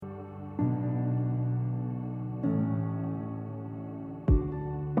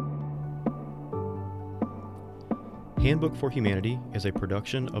Handbook for Humanity is a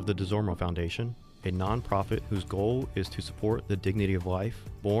production of the DeZormo Foundation, a nonprofit whose goal is to support the dignity of life,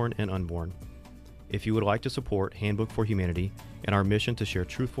 born and unborn. If you would like to support Handbook for Humanity and our mission to share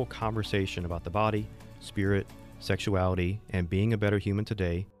truthful conversation about the body, spirit, sexuality, and being a better human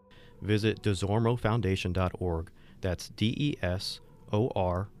today, visit DeZormoFoundation.org. That's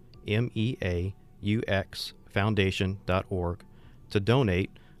DeSormeaux Foundation.org. To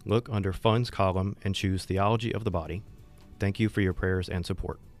donate, look under Funds column and choose Theology of the Body. Thank you for your prayers and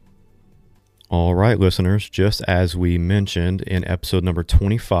support. All right, listeners, just as we mentioned in episode number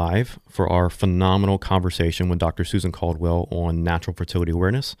 25 for our phenomenal conversation with Dr. Susan Caldwell on natural fertility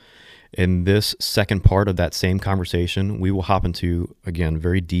awareness, in this second part of that same conversation, we will hop into, again,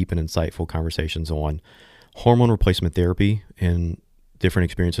 very deep and insightful conversations on hormone replacement therapy and different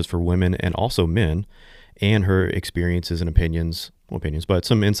experiences for women and also men, and her experiences and opinions, but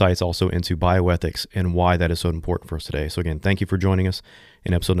some insights also into bioethics and why that is so important for us today. So again, thank you for joining us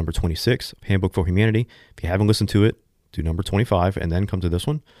in episode number 26, Handbook for Humanity. If you haven't listened to it, do number 25 and then come to this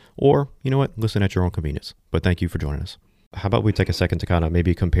one, or you know what, listen at your own convenience. But thank you for joining us. How about we take a second to kind of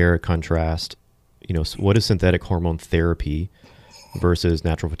maybe compare, contrast, what is synthetic hormone therapy versus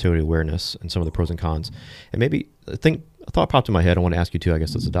natural fertility awareness and some of the pros and cons. And maybe a thought popped in my head I want to ask you too, I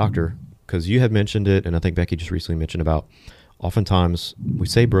guess as a doctor, because you have mentioned it, and I think Becky just recently mentioned about oftentimes we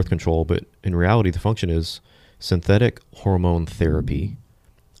say birth control, but in reality the function is synthetic hormone therapy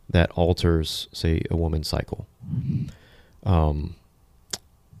that alters, say, a woman's cycle. And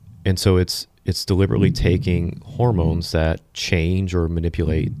so it's deliberately taking hormones that change or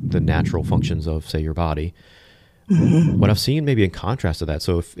manipulate the natural functions of, say, your body. Mm-hmm. What I've seen maybe in contrast to that,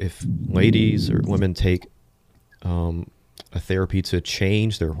 so if ladies or women take a therapy to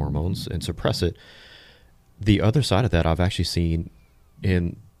change their hormones and suppress it, the other side of that I've actually seen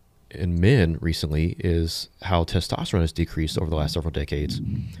in men recently is how testosterone has decreased over the last several decades,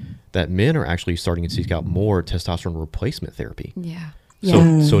 that men are actually starting to seek out more testosterone replacement therapy. Yeah.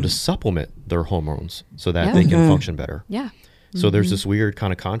 So to supplement their hormones so that they can function better. Yeah. So there's this weird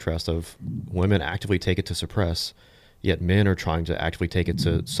kind of contrast of women actively take it to suppress, yet men are trying to actively take it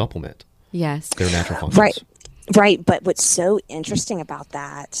to supplement their natural functions. Right. But what's so interesting about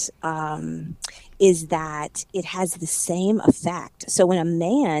that is that it has the same effect. So when a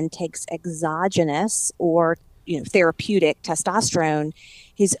man takes exogenous or therapeutic testosterone,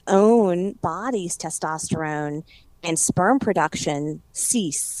 his own body's testosterone and sperm production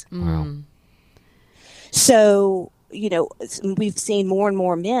cease. Wow. So, we've seen more and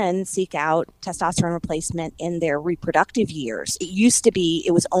more men seek out testosterone replacement in their reproductive years. It used to be,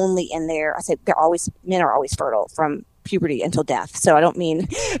 it was only in men are always fertile from puberty until death. So I don't mean,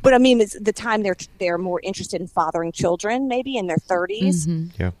 but I mean, it's the time they're more interested in fathering children, maybe in their 30s.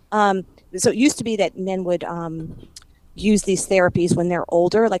 Mm-hmm. Yeah. So it used to be that men would use these therapies when they're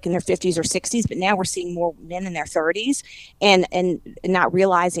older, like in their 50s or 60s, but now we're seeing more men in their 30s and not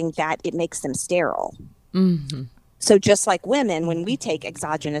realizing that it makes them sterile. Mm-hmm. So just like women, when we take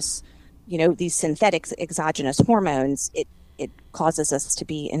exogenous, these synthetic exogenous hormones, it causes us to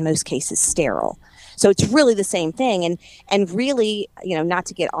be, in most cases, sterile. So it's really the same thing. And really, not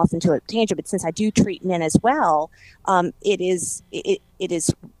to get off into a tangent, but since I do treat men as well, it is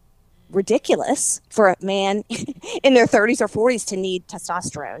ridiculous for a man in their 30s or 40s to need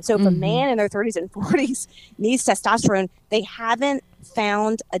testosterone. So if a man in their 30s and 40s needs testosterone, they haven't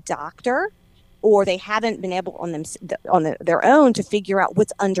found a doctor, or they haven't been able on their own to figure out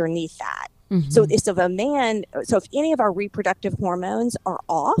what's underneath that. Mm-hmm. So if any of our reproductive hormones are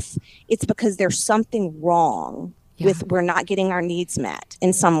off, it's because there's something wrong with we're not getting our needs met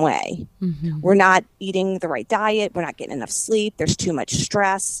in some way. Mm-hmm. We're not eating the right diet. We're not getting enough sleep. There's too much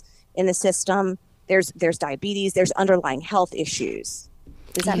stress in the system. There's diabetes. There's underlying health issues.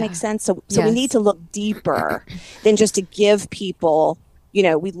 Does that make sense? So we need to look deeper than just to give people.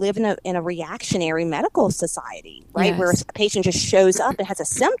 We live in a reactionary medical society, right? Yes. Where a patient just shows up and has a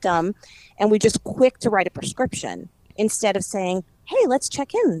symptom, and we're just quick to write a prescription instead of saying, "Hey, let's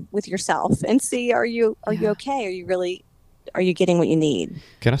check in with yourself and see are you okay? Are you getting what you need?"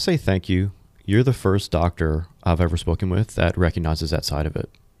 Can I say thank you? You're the first doctor I've ever spoken with that recognizes that side of it.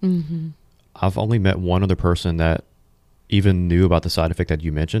 Mm-hmm. I've only met one other person that even knew about the side effect that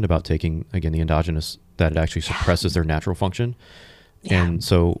you mentioned about taking, again, the endogenous, that it actually suppresses their natural function. Yeah. And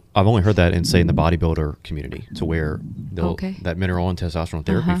so I've only heard that in, say, in the bodybuilder community, to where that men are on testosterone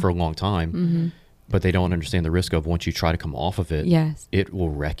therapy for a long time, but they don't understand the risk of once you try to come off of it, it will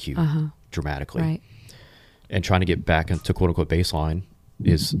wreck you dramatically. Right. And trying to get back into quote unquote baseline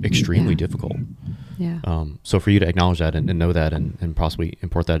is extremely difficult. Yeah. So for you to acknowledge that and know that and possibly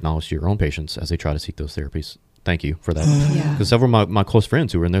import that knowledge to your own patients as they try to seek those therapies, thank you for that. Yeah. Because several of my close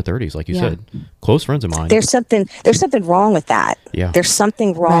friends who were in their 30s, like you Yeah. said, close friends of mine. There's something wrong with that. Yeah. There's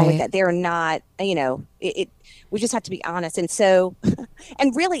something wrong with Right. that. They're not, we just have to be honest. And so,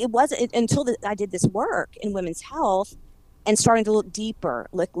 and really it wasn't until I did this work in women's health and starting to look deeper,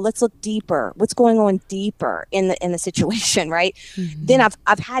 let's look deeper. What's going on deeper in the situation, right? Mm-hmm. Then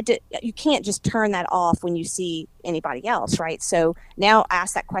I've had to, you can't just turn that off when you see anybody else, right? So now I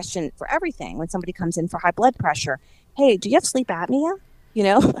ask that question for everything. When somebody comes in for high blood pressure, hey, do you have sleep apnea? You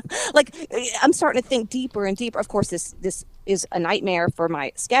know, like I'm starting to think deeper and deeper. Of course, this is a nightmare for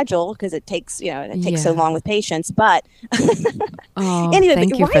my schedule because it takes, so long with patients. But anyway,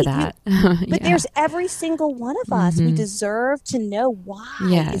 thank you for that. But there's every single one of us. We deserve to know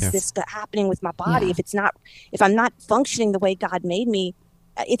why is this happening with my body. Yeah. If I'm not functioning the way God made me,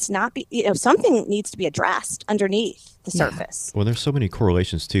 it's not, something needs to be addressed underneath the surface. Well, there's so many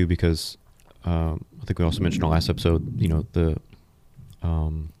correlations too, because I think we also mentioned in our last episode,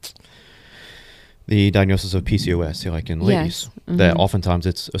 the diagnosis of PCOS, like in ladies, that oftentimes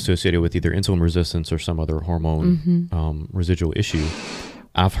it's associated with either insulin resistance or some other hormone residual issue.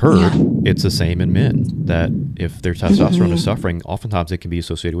 I've heard it's the same in men, that if their testosterone is suffering, oftentimes it can be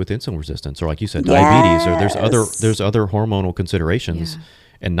associated with insulin resistance, or like you said, diabetes, or there's other hormonal considerations,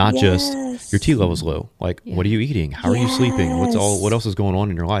 and not just your T levels low. Like, what are you eating? How are you sleeping? What else is going on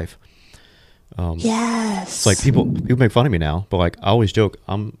in your life? It's like people make fun of me now, but like I always joke,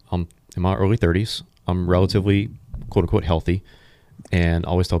 I'm in my early 30s. I'm relatively quote unquote healthy, and I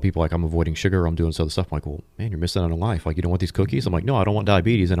always tell people like I'm avoiding sugar, I'm doing this other stuff. I'm like, well, man, you're missing out on life. Like, you don't want these cookies? I'm like, no, I don't want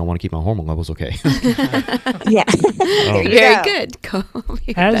diabetes, and I want to keep my hormone levels okay. Yeah. Very good,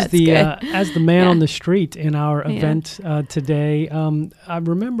 Colby. As the man on the street in our event today, I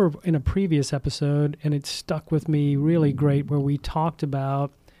remember in a previous episode, and it stuck with me really great, where we talked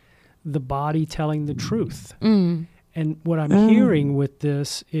about the body telling the truth. And what I'm hearing with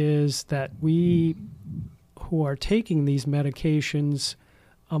this is that we who are taking these medications,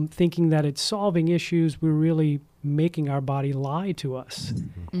 thinking that it's solving issues, we're really making our body lie to us.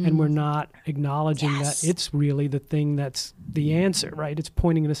 And we're not acknowledging that it's really the thing that's the answer, right? It's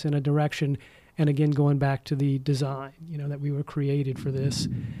pointing us in a direction. And again, going back to the design, that we were created for this.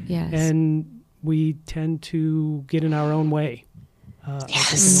 Yes. And we tend to get in our own way. I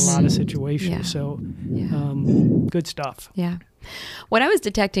think in a lot of situations. So good stuff. Yeah. What I was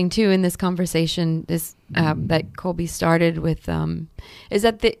detecting too in this conversation, that Colby started with, is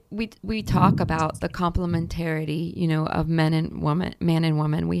that we talk about the complementarity, of man and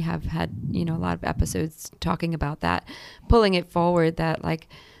woman. We have had, a lot of episodes talking about that, pulling it forward that like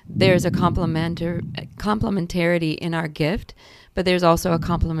there's a complementarity in our gift, but there's also a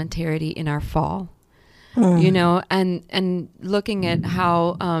complementarity in our fall. And looking at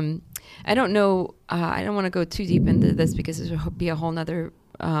how, I don't know, I don't want to go too deep into this because this would be a whole nother,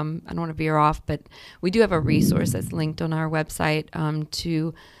 I don't want to veer off, but we do have a resource that's linked on our website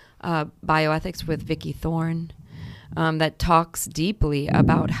to bioethics with Vicki Thorne that talks deeply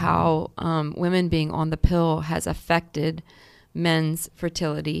about how women being on the pill has affected men's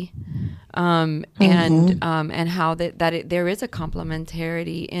fertility, and how there is a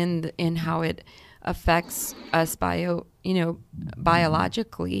complementarity in how it affects us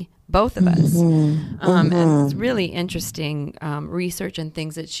biologically, both of us. And it's really interesting research and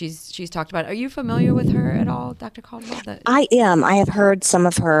things that she's talked about. Are you familiar with her at all, Dr. Caldwell? I am. I have heard some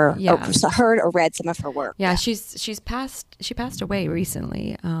of her, heard or read some of her work. Yeah, she passed away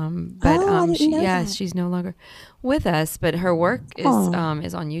recently. But she's no longer with us. But her work is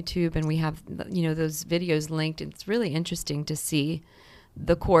on YouTube, and we have those videos linked. It's really interesting to see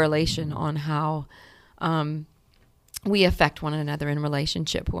the correlation on how we affect one another in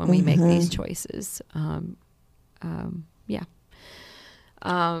relationship when we make these choices.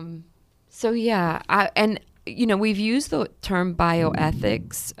 We've used the term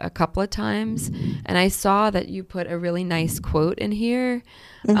bioethics a couple of times, and I saw that you put a really nice quote in here.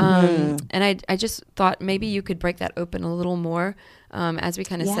 And I just thought maybe you could break that open a little more as we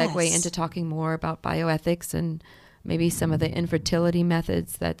kind of segue into talking more about bioethics and maybe some of the infertility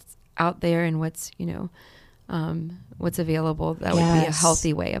methods that's out there and what's available. That would be a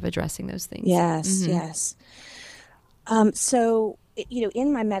healthy way of addressing those things. Yes. So,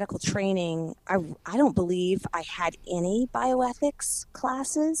 in my medical training, I don't believe I had any bioethics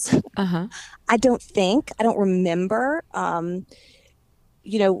classes. I don't remember.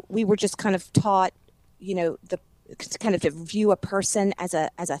 We were just kind of taught, to view a person as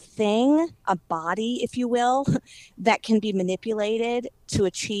a thing, a body, if you will, that can be manipulated to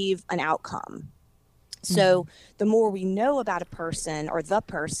achieve an outcome. So the more we know about a person or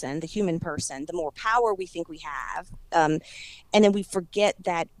the human person, the more power we think we have. And then we forget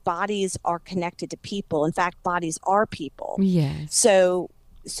that bodies are connected to people. In fact, bodies are people. Yes. So,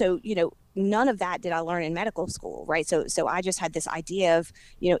 none of that did I learn in medical school, right? So I just had this idea of,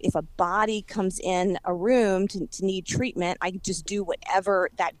 if a body comes in a room to need treatment, I just do whatever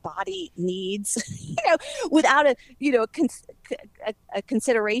that body needs, without a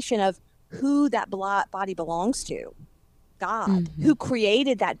consideration of who that body belongs to. God, who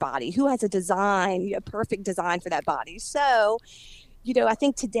created that body, who has a perfect design for that body. So, I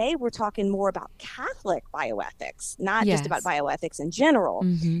think today we're talking more about Catholic bioethics, not just about bioethics in general.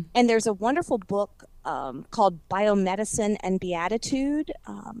 And there's a wonderful book called Biomedicine and Beatitude.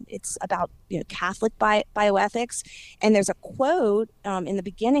 It's about Catholic bioethics. And there's a quote in the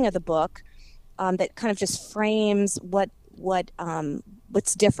beginning of the book that kind of just frames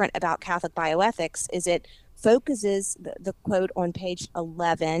what's different about Catholic bioethics. Is it focuses, the quote on page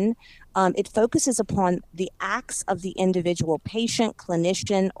 11, it focuses upon the acts of the individual patient,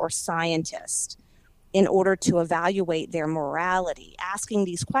 clinician, or scientist in order to evaluate their morality, asking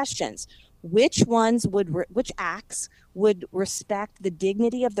these questions. Which acts would respect the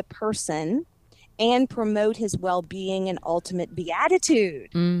dignity of the person and promote his well-being and ultimate beatitude?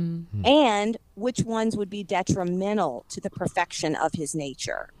 And which ones would be detrimental to the perfection of his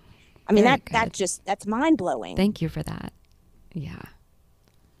nature? I mean, that's mind-blowing. Thank you for that. Yeah.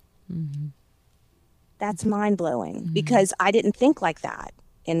 That's mind-blowing because I didn't think like that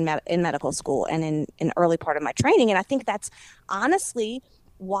in medical school and in early part of my training. And I think that's honestly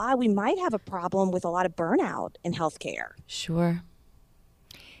why we might have a problem with a lot of burnout in healthcare. Sure.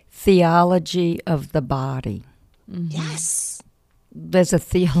 Theology of the body. Yes. There's a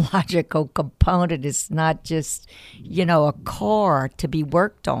theological component. It's not just, a car to be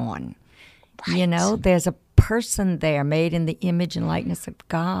worked on. Right. There's a person there made in the image and likeness of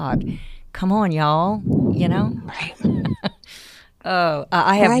God. Come on, y'all, Right. Oh,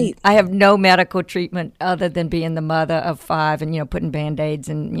 I have no medical treatment other than being the mother of 5 and, putting Band-Aids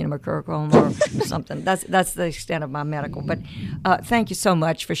and, mercurochrome or something. That's the extent of my medical. But thank you so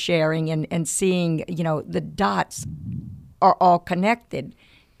much for sharing and seeing, the dots are all connected.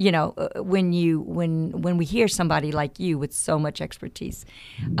 When we hear somebody like you with so much expertise,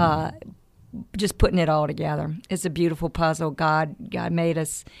 just putting it all together. It's a beautiful puzzle. God made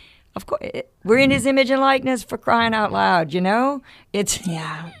us. Of course, we're in His image and likeness, for crying out loud. It's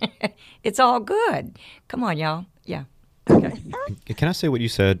it's all good. Come on, y'all. Yeah. Okay. Can I say what you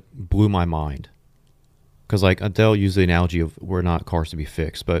said blew my mind? Because Adele used the analogy of we're not cars to be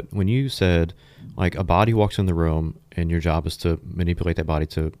fixed, but when you said a body walks in the room and your job is to manipulate that body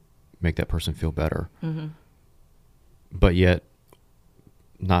to make that person feel better, but yet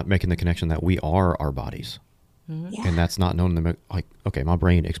not making the connection that we are our bodies. And that's not known in the okay, my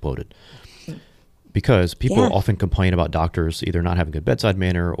brain exploded because people often complain about doctors either not having good bedside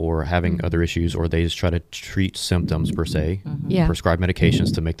manner or having other issues, or they just try to treat symptoms per se, prescribe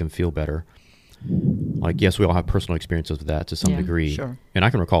medications to make them feel better. Yes, we all have personal experiences with that to some degree. Sure. And I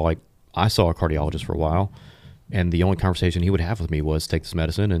can recall I saw a cardiologist for a while, and the only conversation he would have with me was take this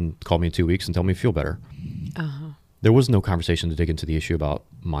medicine and call me in 2 weeks and tell me to feel better. There was no conversation to dig into the issue about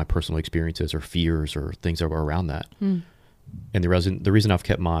my personal experiences or fears or things that were around that. And the reason I've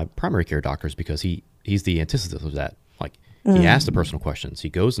kept my primary care doctor is because he's the antithesis of that. He asks the personal questions. He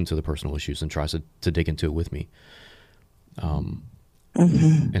goes into the personal issues and tries to dig into it with me.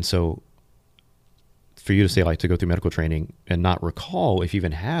 And so for you to say to go through medical training and not recall if you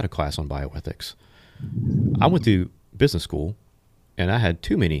even had a class on bioethics. I went to business school and I had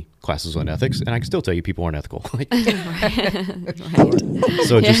too many classes on ethics, and I can still tell you people aren't ethical.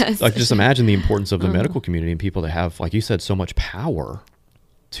 So just imagine the importance of the medical community and people that have, like you said, so much power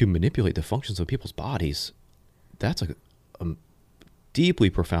to manipulate the functions of people's bodies. That's a deeply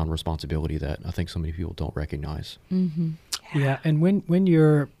profound responsibility that I think so many people don't recognize. Yeah, and when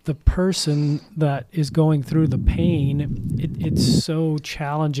you're the person that is going through the pain, it's so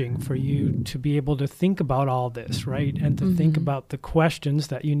challenging for you to be able to think about all this, right? And to think about the questions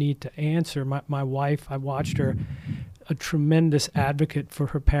that you need to answer. My wife, I watched her, a tremendous advocate for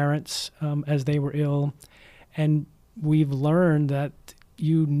her parents as they were ill. And we've learned that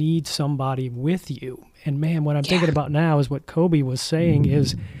you need somebody with you. And man, what I'm thinking about now is what Kobe was saying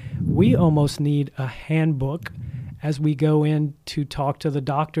is we almost need a handbook as we go in to talk to the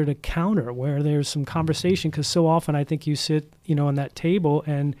doctor to counter where there's some conversation, because so often I think you sit, on that table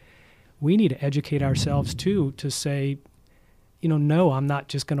and we need to educate ourselves too, to say, no, I'm not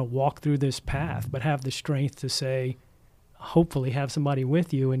just going to walk through this path, but have the strength to say, hopefully have somebody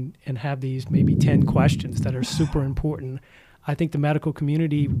with you and have these maybe 10 questions that are super important, I think the medical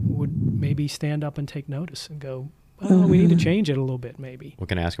community would maybe stand up and take notice and go, well, we need to change it a little bit maybe. What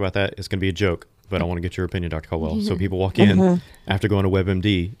can I ask about that? It's going to be a joke, but I want to get your opinion, Dr. Caldwell. So people walk in after going to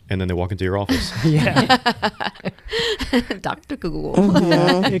WebMD, and then they walk into your office. Yeah. Dr. Google.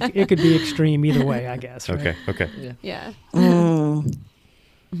 Yeah, it could be extreme either way, I guess. Right? Okay. Yeah. Wow.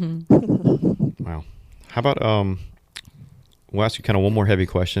 How about we'll ask you kind of one more heavy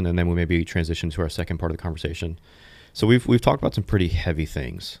question, and then we'll maybe transition to our second part of the conversation. So we've talked about some pretty heavy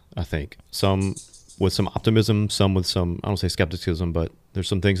things, I think. Some with some optimism, some with some, I don't say skepticism, but there's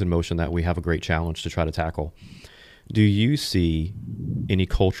some things in motion that we have a great challenge to try to tackle. Do you see any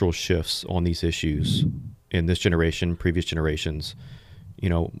cultural shifts on these issues in this generation, previous generations? You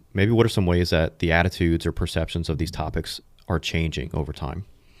know, maybe what are some ways that the attitudes or perceptions of these topics are changing over time?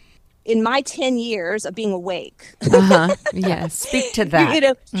 In my 10 years of being awake. Yes. Speak to that. You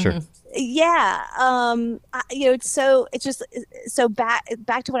know, Sure. yeah. It's just so back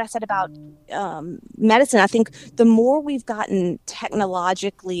to what I said about medicine. I think the more we've gotten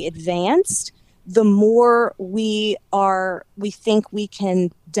technologically advanced, the more we think we can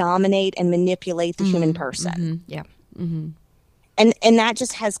dominate and manipulate the human person. Yeah. And that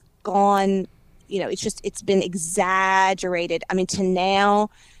just has gone, it's been exaggerated. I mean, to now,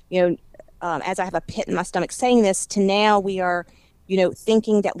 as I have a pit in my stomach saying this, to now we are,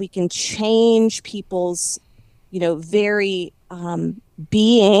 thinking that we can change people's, very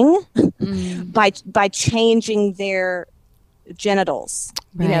being by changing their genitals.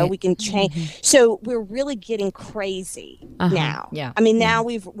 Right. We can change. So we're really getting crazy now. Yeah. I mean, now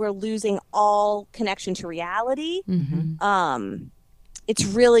we're losing all connection to reality. It's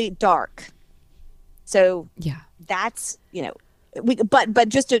really dark. So that's, but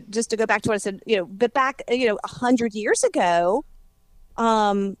just to go back to what I said, but back, 100 years ago,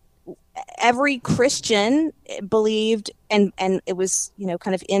 every Christian believed, and it was,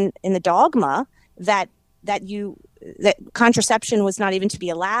 kind of in the dogma that contraception was not even to be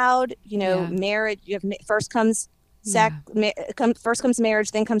allowed. Marriage, first comes sex, first comes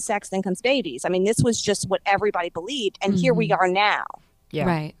marriage, then comes sex, then comes babies. I mean, this was just what everybody believed, and here we are now. Yeah.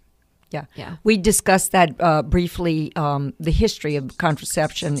 Right. Yeah. We discussed that briefly, the history of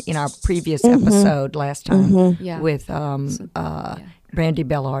contraception in our previous episode last time with Brandy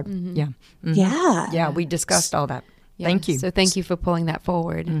Bellard. Yeah. We discussed all that. Thank you. So thank you for pulling that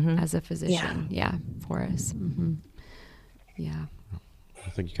forward as a physician. Yeah, for us. Yeah. I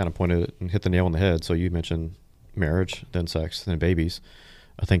think you kind of pointed it and hit the nail on the head. So you mentioned marriage, then sex, then babies.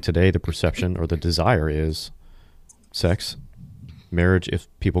 I think today the perception or the desire is sex, marriage if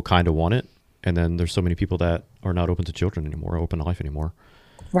people kind of want it, and then there's so many people that are not open to children anymore, open to life anymore.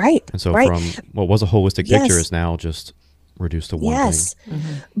 Right. And so from what was a holistic picture is now just reduced to one thing.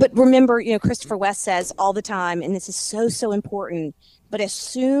 But remember, Christopher West says all the time, and this is so important, but as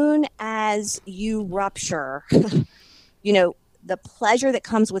soon as you rupture, the pleasure that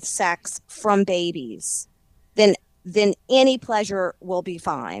comes with sex from babies, then any pleasure will be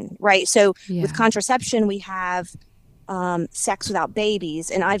fine, right? So with contraception, we have sex without babies.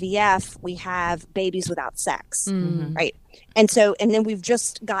 In IVF, we have babies without sex, right? And then we've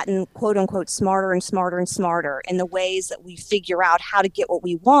just gotten, quote unquote, smarter and smarter and smarter in the ways that we figure out how to get what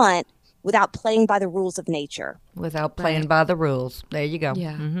we want without playing by the rules of nature. Without playing by the rules. There you go.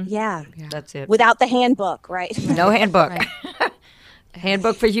 Yeah. Yeah. That's it. Without the handbook, right? No handbook.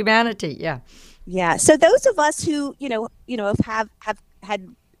 Handbook for humanity. Yeah. Yeah. So those of us who, have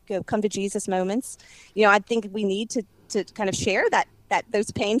had come to Jesus moments, I think we need to kind of share that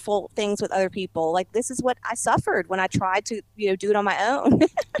those painful things with other people. Like, this is what I suffered when I tried to, do it on my own.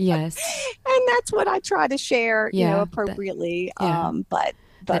 Yes. And that's what I try to share, appropriately. But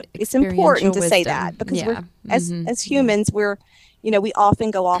that it's important to say wisdom. that because we're as humans, we're, we often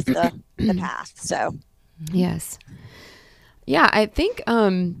go off the path. So. Yes. Yeah, I think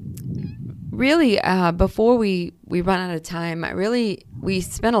really before we run out of time, we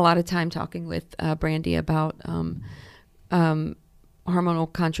spent a lot of time talking with Brandy about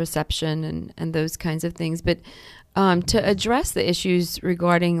hormonal contraception and those kinds of things. But to address the issues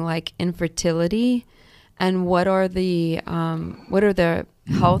regarding like infertility and what are the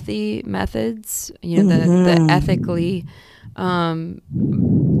healthy methods, the ethically,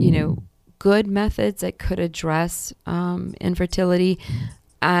 good methods that could address infertility,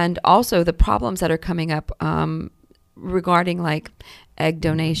 and also the problems that are coming up regarding like egg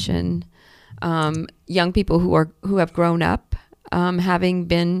donation, young people who have grown up having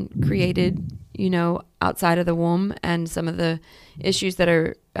been created, outside of the womb, and some of the issues that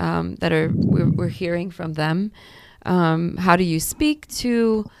we're hearing from them. How do you speak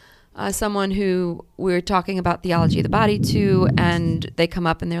to someone who we're talking about theology of the body to, and they come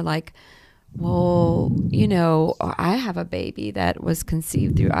up and they're like, well, I have a baby that was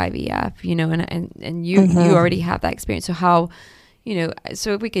conceived through IVF, and you already have that experience. So how,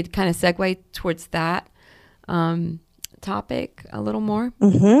 so if we could kind of segue towards that topic a little more.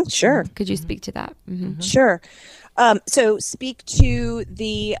 Sure. Could you speak to that? Sure. So speak to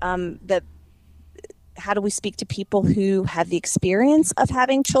the how do we speak to people who have the experience of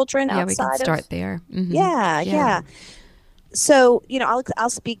having children outside? Yeah, we can start there. Yeah. So, I'll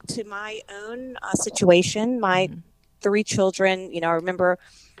speak to my own situation. My 3 children, I remember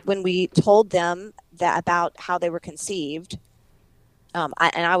when we told them that about how they were conceived.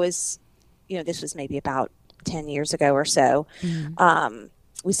 I was, this was maybe about 10 years ago or so.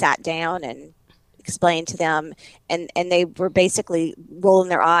 We sat down and explained to them, and they were basically rolling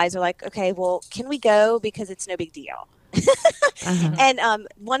their eyes. They're like, okay, well, can we go? Because it's no big deal. And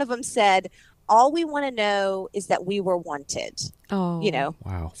one of them said, all we want to know is that we were wanted.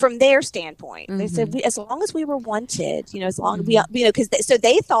 Wow. From their standpoint. They said, as long as we were wanted, as long as we, because so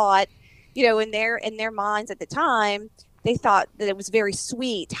they thought, in their minds at the time, they thought that it was very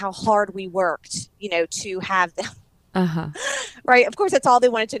sweet how hard we worked, to have them. Right. Of course, that's all they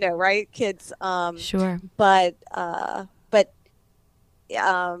wanted to know, right? Kids. Sure. But I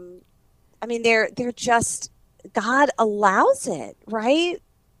mean, they're just, God allows it, right?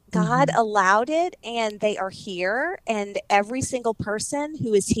 God allowed it, and they are here, and every single person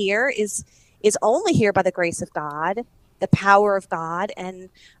who is here is only here by the grace of God, the power of God, and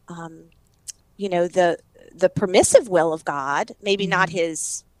the permissive will of God. Maybe not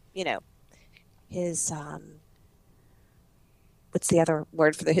his what's the other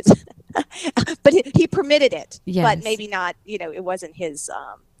word for his? But he permitted it. Yes. But maybe not. It wasn't his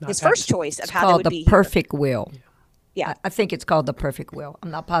first choice of how they would be here. It's called the perfect will. Yeah. I think it's called the perfect will. I'm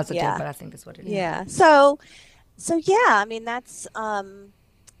not positive, Yeah. but I think that's what it is. Yeah. So yeah, I mean, that's how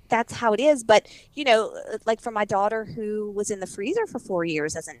it is. But, like for my daughter who was in the freezer for 4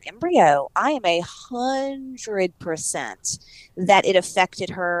 years as an embryo, I am 100% that it affected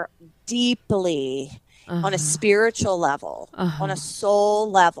her deeply on a spiritual level, on a soul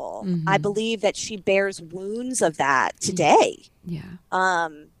level. I believe that she bears wounds of that today. Yeah.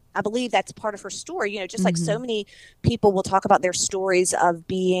 I believe that's part of her story, just like so many people will talk about their stories of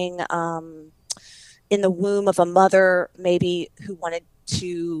being in the womb of a mother, maybe who wanted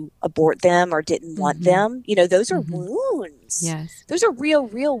to abort them or didn't want them. Those are wounds. Yes. Those are real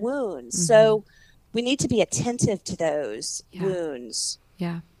wounds. So we need to be attentive to those wounds.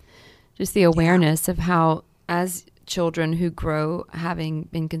 Yeah. Just the awareness of how, as children who grow having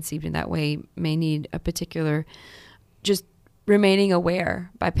been conceived in that way, may need a particular just remaining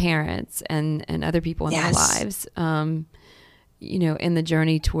aware by parents and other people in their lives, in the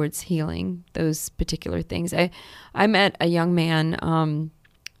journey towards healing those particular things. I met a young man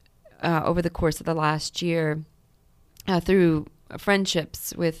over the course of the last year through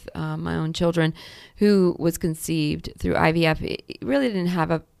friendships with my own children who was conceived through IVF. He really didn't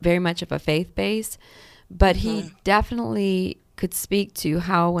have very much of a faith base, but he definitely could speak to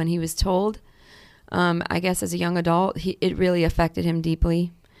how when he was told, I guess as a young adult, it really affected him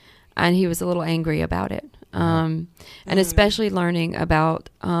deeply, and he was a little angry about it. And especially learning about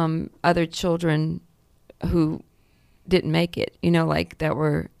other children who didn't make it, like that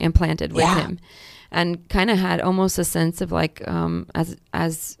were implanted with him, and kind of had almost a sense of like,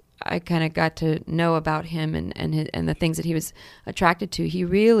 as I kind of got to know about him and the things that he was attracted to, he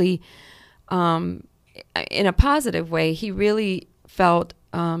really, in a positive way, he really felt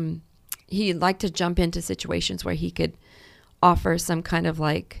he liked to jump into situations where he could offer some kind of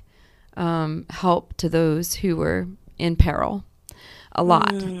like help to those who were in peril a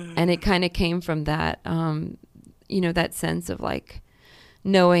lot. And it kind of came from that, that sense of like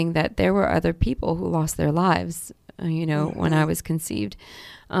knowing that there were other people who lost their lives, when I was conceived.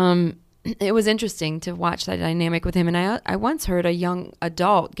 It was interesting to watch that dynamic with him. And I once heard a young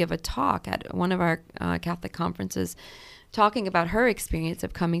adult give a talk at one of our Catholic conferences talking about her experience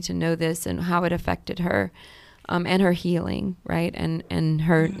of coming to know this and how it affected her, and her healing, right? And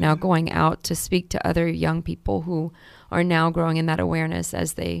her now going out to speak to other young people who are now growing in that awareness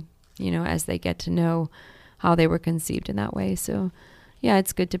as they get to know how they were conceived in that way. So yeah,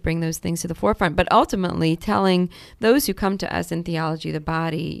 it's good to bring those things to the forefront, but ultimately telling those who come to us in theology of the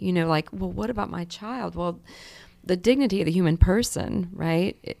body, like, well, what about my child? Well, the dignity of the human person,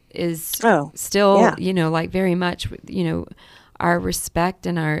 right, is still, like very much, our respect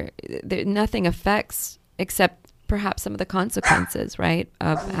and nothing affects except perhaps some of the consequences, right,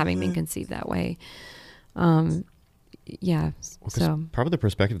 of having been conceived that way. yeah. So probably the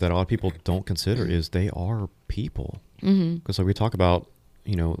perspective that a lot of people don't consider is they are people. Mm-hmm. Because we talk about,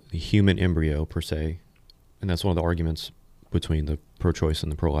 the human embryo per se, and that's one of the arguments between the pro-choice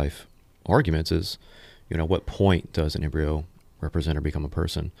and the pro-life arguments is, what point does an embryo represent or become a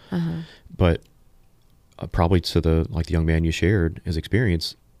person? But probably to the young man you shared his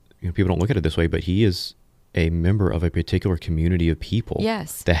experience, people don't look at it this way, but he is a member of a particular community of people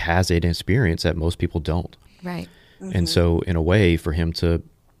Yes. that has an experience that most people don't. Right. And so in a way, for him to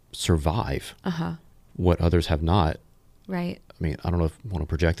survive what others have not, Right. I mean, I don't know if I want to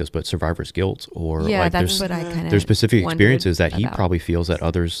project this, but survivor's guilt or Yeah, that's there's, what I kind of there's specific experiences that he about. probably feels that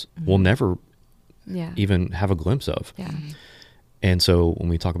others will never Yeah. even have a glimpse of. Yeah. And so when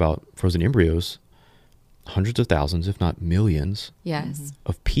we talk about frozen embryos, hundreds of thousands, if not millions, Yes.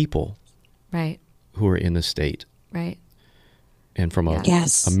 of people Right. who are in this state. Right. And from a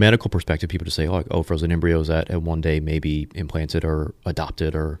Yes. medical perspective, people just say, frozen embryos at one day may be implanted or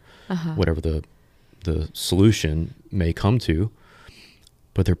adopted or whatever the solution may come to,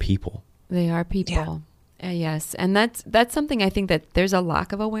 but they're people. They are people. Yes. And that's something I think that there's a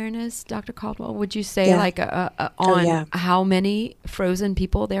lack of awareness, Dr. Caldwell. Would you say on how many frozen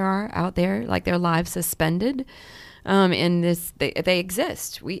people there are out there, like their lives suspended in this, they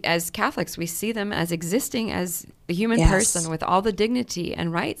exist. We, as Catholics, we see them as existing as a human person with all the dignity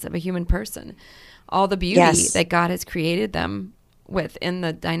and rights of a human person, all the beauty that God has created them with in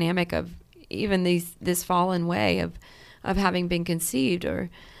the dynamic of even this fallen way of having been conceived or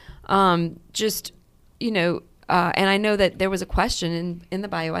and I know that there was a question in the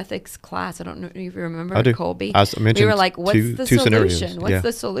bioethics class. I don't know if you remember, I do. Colby. I mentioned we were like, what's the two solution? scenarios. What's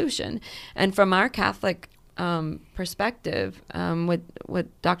the solution? And from our Catholic perspective,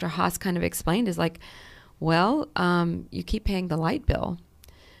 what Dr. Haas kind of explained is like, well, you keep paying the light bill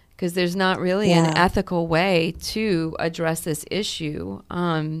because there's not really an ethical way to address this issue.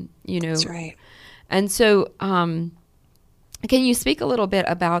 That's right. And so can you speak a little bit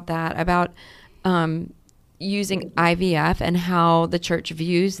about that, about using IVF and how the church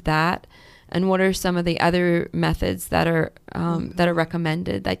views that, and what are some of the other methods that are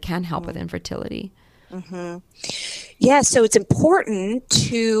recommended that can help with infertility? Yeah, so it's important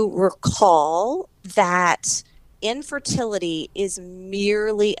to recall that infertility is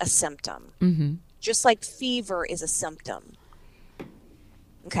merely a symptom, just like fever is a symptom.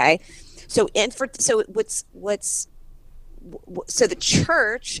 Okay, so so the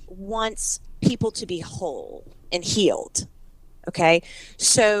church wants people to be whole and healed. Okay,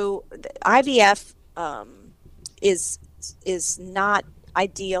 so the IVF is not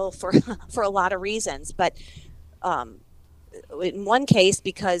ideal for a lot of reasons, but in one case,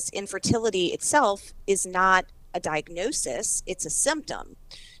 because infertility itself is not a diagnosis, it's a symptom.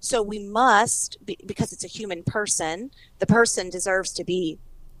 So we must, because it's a human person, the person deserves to be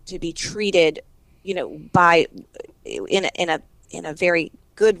treated, by in a very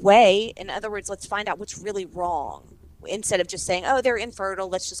good way. In other words, let's find out what's really wrong instead of just saying, oh, they're infertile,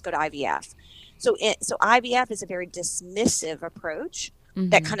 let's just go to IVF. So IVF is a very dismissive approach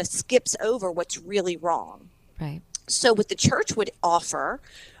that kind of skips over what's really wrong. Right. So what the church would offer,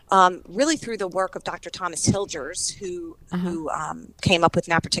 really through the work of Dr. Thomas Hilgers, who came up with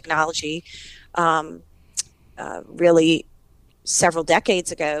NAPR technology, really several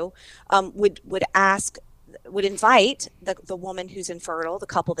decades ago, would invite the woman who's infertile, the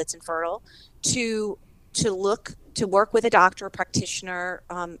couple that's infertile, to work with a doctor, a practitioner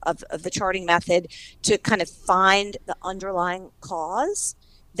of the charting method to kind of find the underlying cause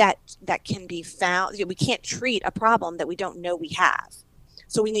that can be found. We can't treat a problem that we don't know we have.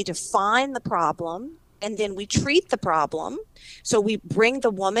 So we need to find the problem, and then we treat the problem. So we bring the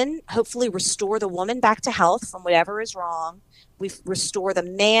woman, hopefully restore the woman back to health from whatever is wrong. We restore the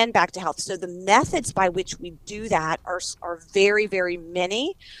man back to health. So the methods by which we do that are very, very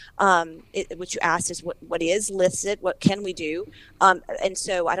many. What you asked is what is licit? What can we do? And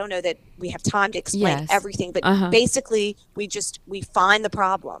so I don't know that we have time to explain everything, but basically we find the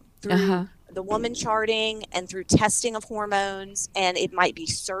problem through the woman charting and through testing of hormones, and it might be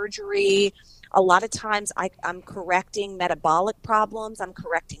surgery. A lot of times I'm correcting metabolic problems. I'm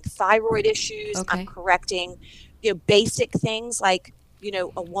correcting thyroid issues. Okay. I'm correcting basic things like,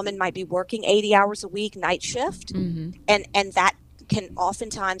 a woman might be working 80 hours a week, night shift, and that can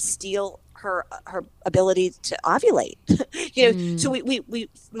oftentimes steal her ability to ovulate. So we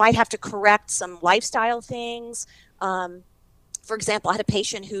might have to correct some lifestyle things. For example, I had a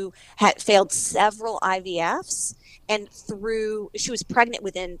patient who had failed several IVFs, and she was pregnant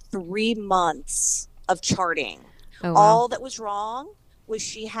within 3 months of charting. Oh, wow. All that was wrong was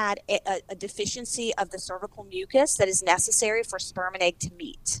she had a deficiency of the cervical mucus that is necessary for sperm and egg to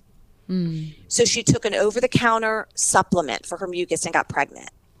meet. So she took an over-the-counter supplement for her mucus and got pregnant.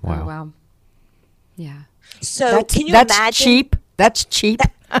 Wow. Oh, wow. Yeah. So can you that's imagine? cheap. That's cheap.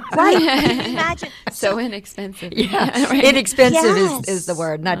 Right. Can you imagine? So inexpensive. Yeah, Right. inexpensive Yes. is the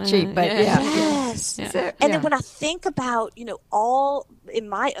word, not cheap, but yeah. Yes. Yeah. So, And yeah. then when I think about, all in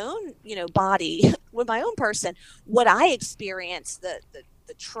my own, body, with my own person, what I experienced, the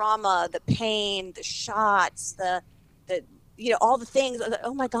trauma, the pain, the shots, the all the things.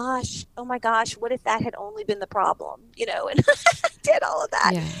 Oh my gosh, what if that had only been the problem? And did all of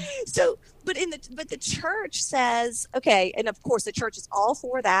that. Yeah. So, but the church says, okay, and of course the church is all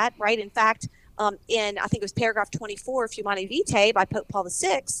for that, right? In fact, in I think it was paragraph 24 of Humanae Vitae by Pope Paul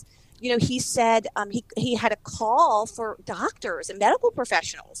VI, he said he had a call for doctors and medical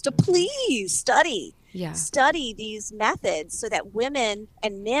professionals to please study these methods so that women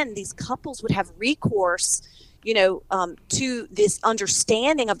and men, these couples, would have recourse to this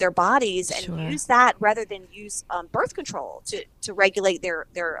understanding of their bodies and use that rather than use birth control to regulate their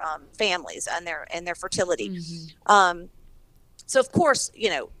families and their fertility. So of course,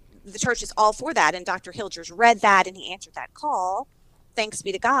 the church is all for that, and Dr. Hilgers read that and he answered that call. Thanks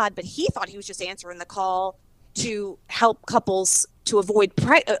be to God, but he thought he was just answering the call to help couples to avoid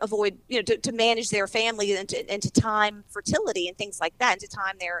to manage their family and to time fertility and things like that, and to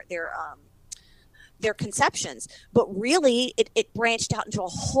time their conceptions. But really it branched out into a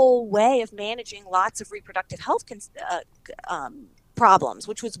whole way of managing lots of reproductive health problems,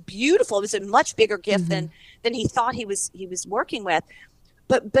 which was beautiful. It was a much bigger gift than he thought he was working with.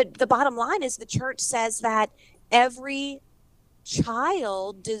 But the bottom line is the church says that every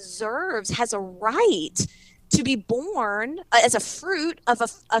child has a right to be born as a fruit of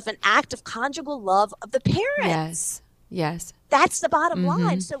an act of conjugal love of the parents. Yes. That's the bottom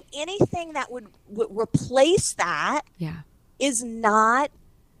line. So anything that would replace that is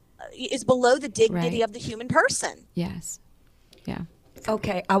below the dignity of the human person. Yes. Yeah.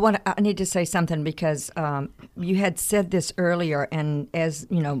 Okay, I need to say something because you had said this earlier, and as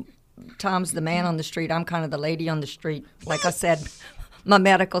you know, Tom's the man on the street. I'm kind of the lady on the street. Like I said, my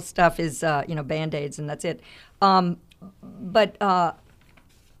medical stuff is Band-Aids, and that's it. But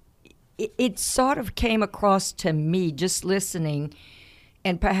it sort of came across to me just listening,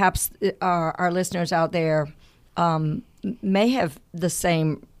 and perhaps our listeners out there may have the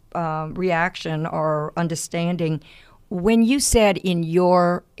same reaction or understanding. When you said in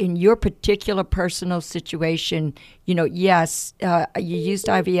your particular personal situation, yes, you used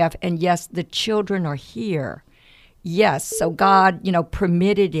IVF, and yes, the children are here. Yes, so God,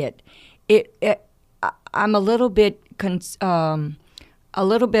 permitted it. I'm a little bit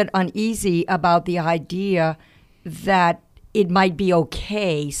uneasy about the idea that it might be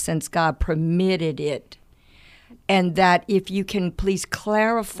okay since God permitted it. And that if you can please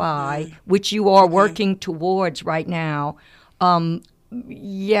clarify, which you are working towards right now,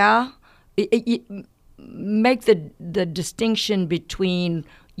 make the distinction between,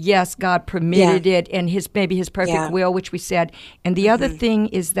 yes, God permitted it and his perfect will, which we said. And the other thing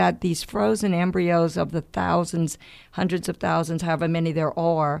is that these frozen embryos of the thousands, hundreds of thousands, however many there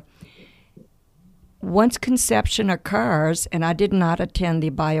are, once conception occurs, and I did not attend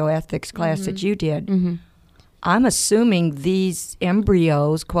the bioethics class that you did, I'm assuming these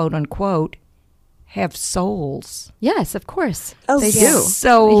embryos, quote unquote, have souls. Yes, of course. Oh, they yes. do.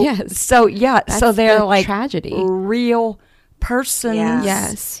 So yes. So they're the like tragedy. Real persons.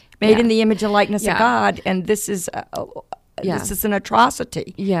 Yes. Made in the image and likeness of God, and this is This is an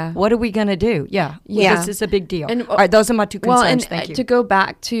atrocity. Yeah. What are we going to do? Yeah. This is a big deal. And, all right, those are my two concerns. Well, and Thank you. to go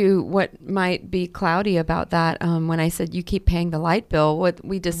back to what might be cloudy about that, when I said you keep paying the light bill, what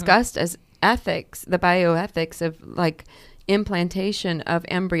we discussed as ethics, the bioethics of like implantation of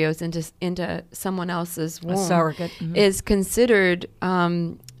embryos into someone else's womb, a surrogate, is considered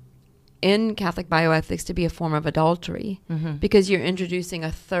in Catholic bioethics to be a form of adultery because you're introducing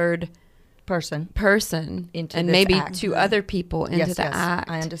a third person into and this maybe act. two other people into the act.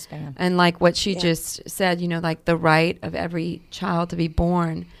 I understand. And like what she just said, like the right of every child to be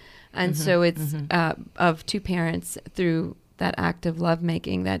born. And so it's of two parents through that act of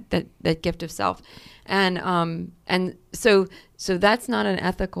lovemaking, that gift of self. And so that's not an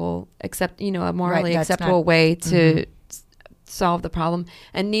ethical, a morally acceptable way to solve the problem.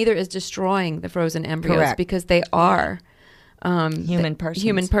 And neither is destroying the frozen embryos because they are human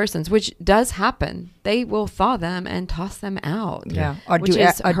persons, which does happen. They will thaw them and toss them out. Yeah, or do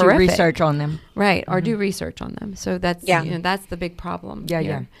research on them. Right, or do research on them. So that's that's the big problem.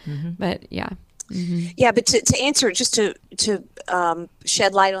 Yeah. But Yeah, but to answer, just to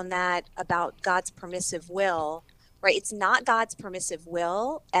shed light on that about God's permissive will, right? It's not God's permissive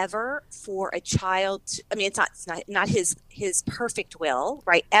will ever for a child. It's not his perfect will,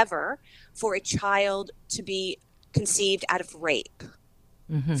 right? Ever for a child to be conceived out of rape,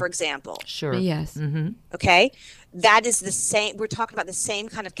 for example. Sure. Yes. Okay, that is the same. We're talking about the same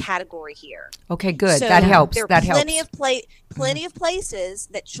kind of category here. Okay, good. So that helps. There are That plenty helps. of places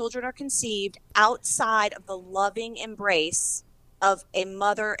that children are conceived outside of the loving embrace of a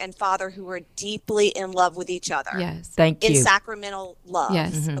mother and father who are deeply in love with each other. Yes. Thank In you. sacramental love.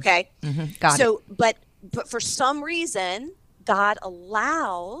 Yes. Okay. Got it. But for some reason, God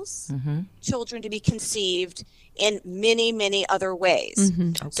allows children to be conceived in many, many other ways.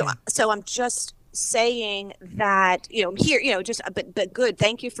 So I'm just saying that, here, but good.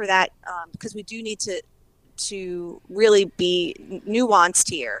 Thank you for that. Because we do need to really be nuanced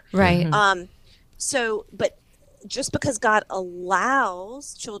here. Right. But just because God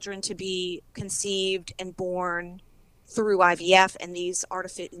allows children to be conceived and born through IVF and these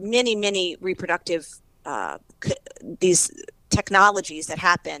many reproductive these technologies that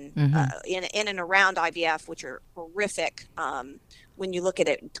happen in and around IVF, which are horrific when you look at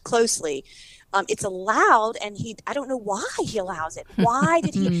it closely, it's allowed, and I don't know why he allows it. Why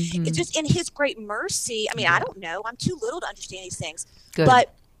did he? It's just in his great mercy. I don't know. I'm too little to understand these things. Good.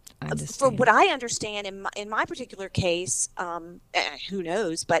 But for understand. what I understand in my particular case, who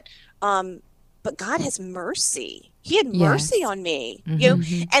knows? But God has mercy. He had mercy on me,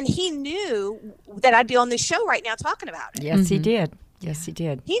 and he knew that I'd be on this show right now talking about it. Yes, he did. Yes, he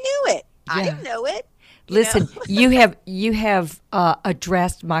did. He knew it. I didn't know it. Listen, you have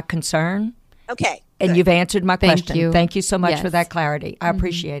addressed my concern. Okay. And good. you've answered my Thank question. you. Thank you so much Yes. for that clarity. I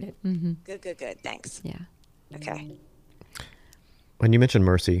appreciate it. Good. Thanks. Yeah. Okay. When you mentioned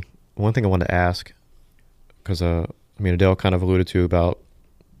mercy, one thing I wanted to ask, because Adele kind of alluded to about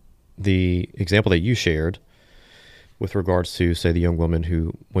the example that you shared with regards to, say, the young woman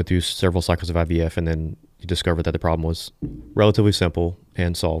who went through several cycles of IVF and then you discovered that the problem was relatively simple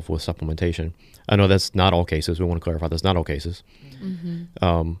and solved with supplementation. I know that's not all cases. We want to clarify that's not all cases.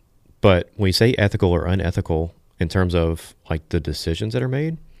 But when you say ethical or unethical in terms of like the decisions that are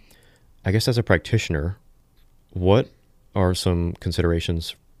made, I guess as a practitioner, what are some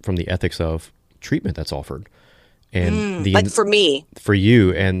considerations from the ethics of treatment that's offered? And like for me, for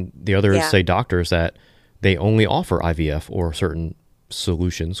you and the other, Yeah. say, doctors that they only offer IVF or certain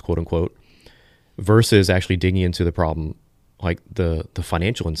solutions, quote unquote, versus actually digging into the problem, like the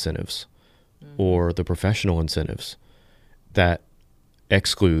financial incentives or the professional incentives that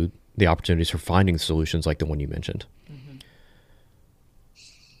exclude the opportunities for finding solutions like the one you mentioned.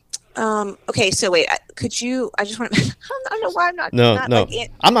 Okay, so wait, could you? I just want to. I don't know why I'm not. No, not no,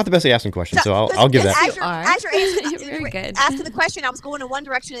 Like, I'm not the best at asking questions, so I'll give that. As you're You're very good. asking the question, I was going in one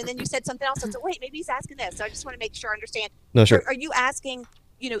direction, and then you said something else. I said, wait, maybe he's asking this. So I just want to make sure I understand. No, sure. Are you asking,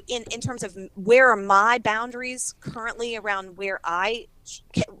 in terms of where are my boundaries currently around where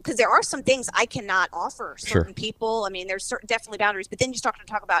because there are some things I cannot offer certain people. There's definitely boundaries, but then you start to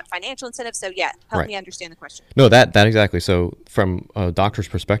talk about financial incentives. So yeah, help me understand the question. No, that exactly. So from a doctor's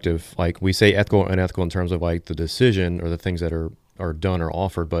perspective, like we say ethical or unethical in terms of like the decision or the things that are done or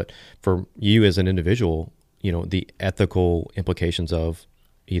offered, but for you as an individual, the ethical implications of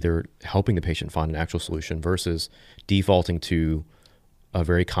either helping the patient find an actual solution versus defaulting to a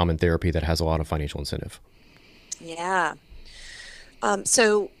very common therapy that has a lot of financial incentive. Yeah.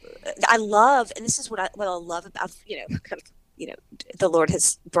 So I love, and this is what I love about, the Lord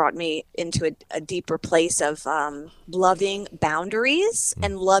has brought me into a deeper place of loving boundaries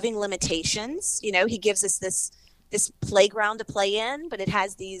and loving limitations. He gives us this playground to play in, but it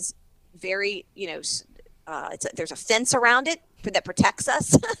has these very, there's a fence around it that protects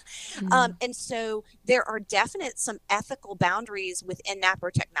us. And so there are some ethical boundaries within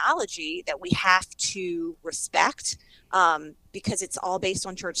NAPR technology that we have to respect, because it's all based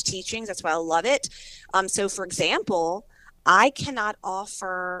on church teachings. That's why I love it. So for example, I cannot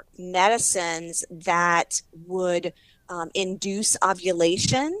offer medicines that would induce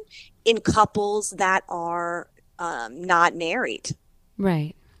ovulation in couples that are not married.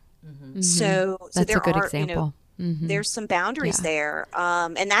 Right. So That's there a good are, example. there's some boundaries there.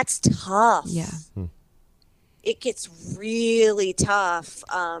 And that's tough. Yeah. It gets really tough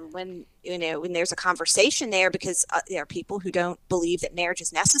when there's a conversation there, because there are people who don't believe that marriage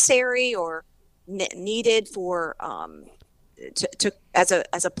is necessary or needed for as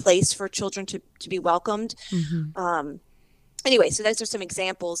a place for children to be welcomed. Anyway, so those are some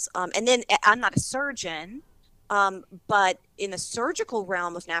examples. And then I'm not a surgeon. But in the surgical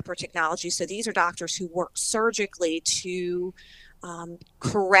realm of NAPR technology, so these are doctors who work surgically to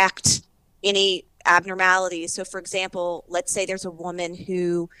correct any abnormalities. So for example, let's say there's a woman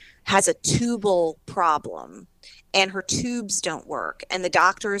who has a tubal problem and her tubes don't work, and the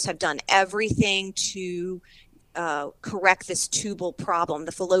doctors have done everything to correct this tubal problem,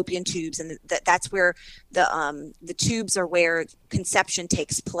 the fallopian tubes, and that's where the tubes are where conception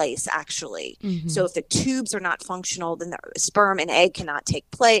takes place, actually. Mm-hmm. So if the tubes are not functional, then the sperm and egg cannot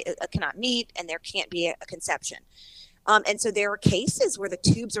meet, and there can't be a conception. And so there are cases where the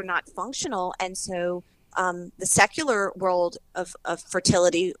tubes are not functional, and so the secular world of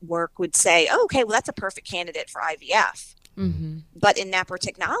fertility work would say, oh, okay, well, that's a perfect candidate for IVF. Mm-hmm. But in NAPR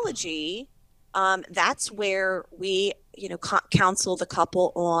technology, that's where we, counsel the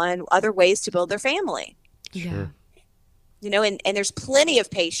couple on other ways to build their family. Yeah. And there's plenty of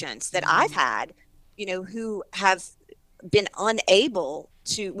patients that I've had, who have been unable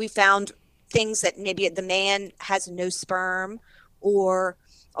to, we found things that maybe the man has no sperm, or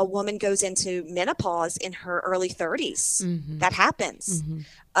a woman goes into menopause in her early 30s. Mm-hmm. That happens.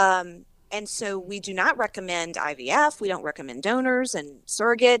 Mm-hmm. And so we do not recommend IVF. We don't recommend donors and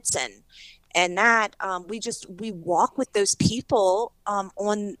surrogates and that we walk with those people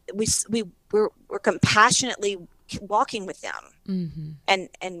we're compassionately walking with them. Mm-hmm.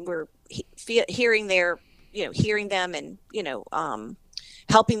 and we're hearing them and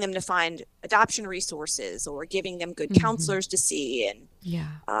helping them to find adoption resources or giving them good mm-hmm. counselors to see and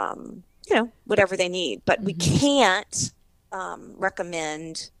whatever they need, but mm-hmm. we can't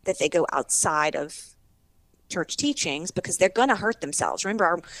recommend that they go outside of church teachings because they're going to hurt themselves.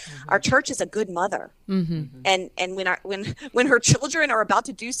 Remember, our church is a good mother. Mm-hmm. And when her children are about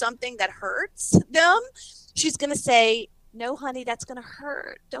to do something that hurts them, she's going to say, no, honey, that's going to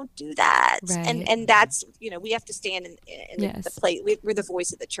hurt. Don't do that. Right. And that's, we have to stand in yes. the place. We're the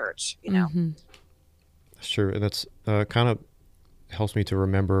voice of the church, Mm-hmm. Sure. And that's kind of helps me to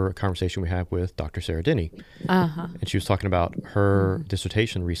remember a conversation we had with Dr. Sarah Denny. Uh-huh. And she was talking about her mm-hmm.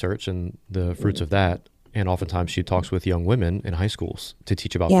 dissertation research and the fruits of that. And oftentimes she talks with young women in high schools to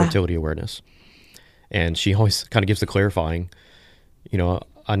teach about fertility awareness. And she always kind of gives the clarifying,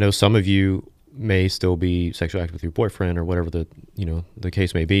 I know some of you may still be sexually active with your boyfriend or whatever the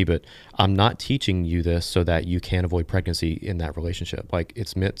case may be, but I'm not teaching you this so that you can avoid pregnancy in that relationship. Like,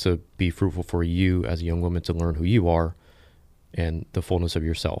 it's meant to be fruitful for you as a young woman to learn who you are and the fullness of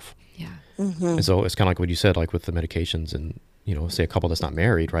yourself. Yeah. Mm-hmm. And so it's kind of like what you said, like with the medications and, say a couple that's not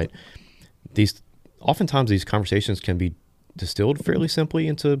married, right? Oftentimes these conversations can be distilled fairly simply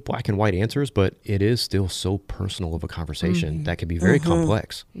into black and white answers, but it is still so personal of a conversation mm-hmm. that can be very mm-hmm.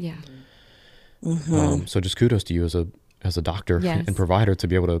 complex. Yeah. Mm-hmm. So just kudos to you as a doctor yes. and provider to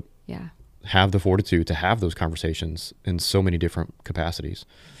be able to have the fortitude to have those conversations in so many different capacities.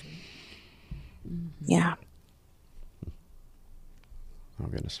 Yeah. Oh,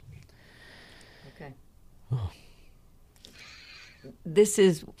 goodness. Okay. Oh. This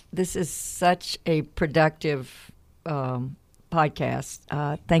is such a productive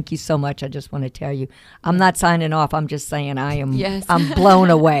podcast. Thank you so much. I just want to tell you, I'm not signing off. I'm just saying I'm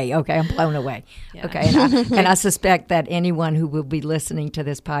blown away. Okay, I'm blown away. Yeah. Okay, and I suspect that anyone who will be listening to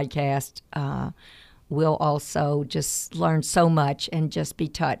this podcast will also just learn so much and just be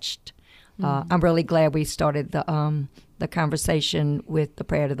touched. Mm-hmm. I'm really glad we started the conversation with the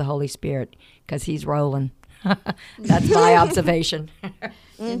prayer to the Holy Spirit because he's rolling. That's my observation.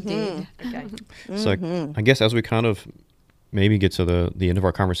 Indeed. Okay. So I guess as we kind of maybe get to the end of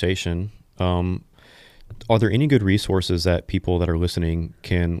our conversation, are there any good resources that people that are listening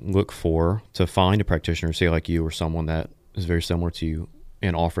can look for to find a practitioner, say like you or someone that is very similar to you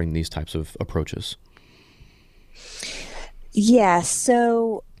and offering these types of approaches? Yeah.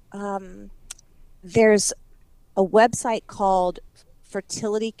 So there's a website called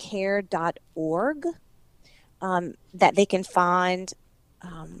fertilitycare.org. That they can find.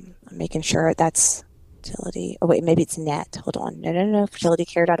 I'm making sure that's fertility. Oh wait, maybe it's net. Hold on. No.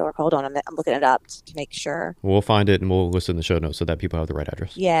 Fertilitycare.org. Hold on. I'm looking it up to make sure. We'll find it and we'll list it in the show notes so that people have the right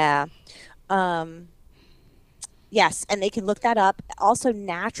address. Yeah. Yes, and they can look that up. Also,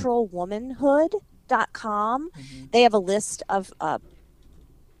 naturalwomanhood.com. Mm-hmm. They have a list of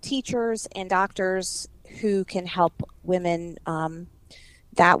teachers and doctors who can help women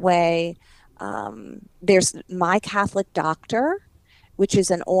that way. There's My Catholic Doctor, which is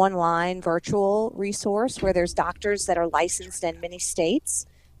an online virtual resource where there's doctors that are licensed in many states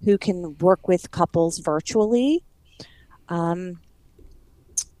who can work with couples virtually.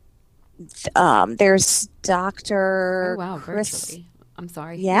 There's Dr. Chris. Virtually. I'm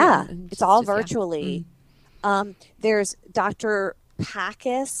sorry. Yeah, it's all virtually. There's Dr.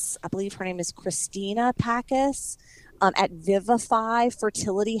 Packus, I believe her name is Christina Packus, at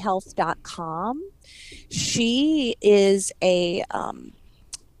vivifyfertilityhealth.com. She is a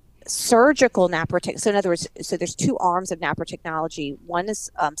surgical naprotech. So in other words, so there's two arms of naprotechnology. One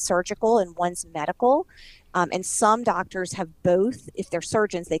is surgical and one's medical. And some doctors have both. If they're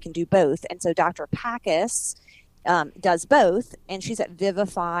surgeons, they can do both. And so Dr. Packus does both, and she's at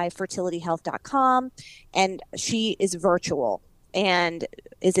vivifyfertilityhealth.com, and she is virtual and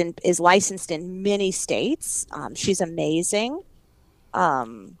is licensed in many states. She's amazing.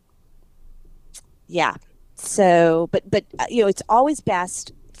 Yeah. So, but it's always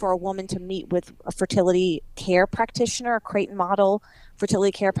best for a woman to meet with a fertility care practitioner, a Creighton model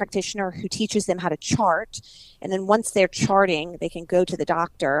fertility care practitioner who teaches them how to chart. And then once they're charting, they can go to the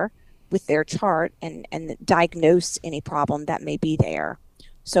doctor with their chart and diagnose any problem that may be there.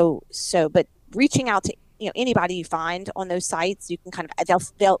 So, but reaching out to anybody you find on those sites, you can kind of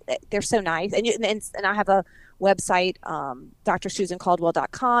they're so nice. And I have a website,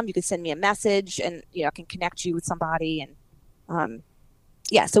 drsusancaldwell.com. You can send me a message, and I can connect you with somebody. And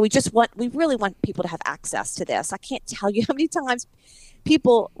so we really want people to have access to this. I can't tell you how many times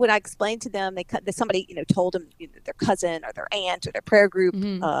people, when I explain to them, somebody told them their cousin or their aunt or their prayer group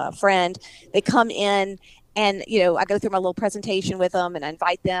friend, they come in and I go through my little presentation with them and I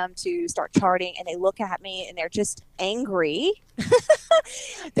invite them to start charting, and they look at me and they're just angry.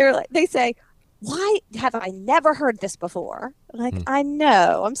 They say, "Why have I never heard this before?" I'm like, I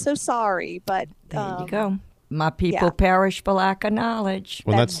know, I'm so sorry, but there you go. My people perish for lack of knowledge.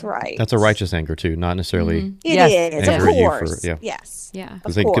 Well, that's right. That's a righteous anger too, not necessarily. It is, of course. Yes,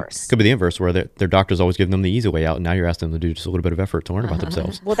 of course. Could be the inverse, where their doctor's always giving them the easy way out, and now you're asking them to do just a little bit of effort to learn about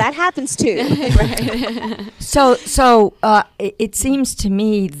themselves. Well, that happens too. So it seems to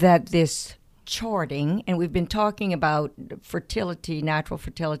me that this charting, and we've been talking about fertility, natural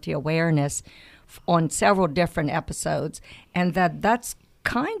fertility awareness on several different episodes, and that's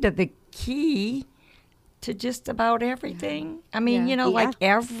kind of the key to just about everything. I mean, like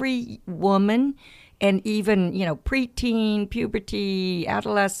every woman, and even, preteen, puberty,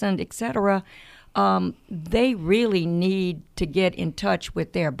 adolescent, etc., they really need to get in touch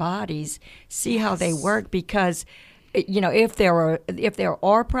with their bodies, see how they work, because, if there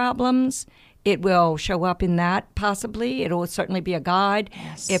are problems, it will show up in that, possibly. It will certainly be a guide.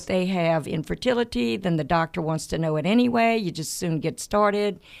 Yes. If they have infertility, then the doctor wants to know it anyway. You just soon get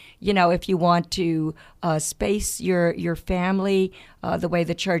started. If you want to space your family the way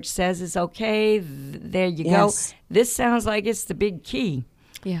the church says is okay, there you go. This sounds like it's the big key.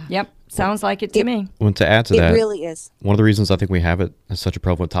 Yeah. Yep. Sounds like it to me. Well, to add to that, it really is. One of the reasons I think we have it as such a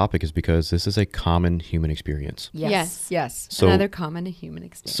prevalent topic is because this is a common human experience. Yes. So, another common human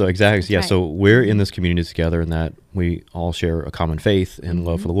experience. So exactly, right. So we're in this community together, in that we all share a common faith and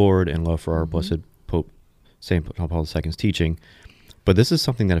love for the Lord and love for our blessed Pope St. Paul II's teaching. But this is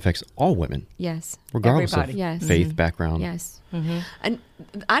something that affects all women. Yes. Regardless of faith, background. Yes. And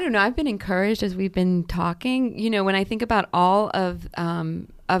I don't know, I've been encouraged as we've been talking, when I think about all of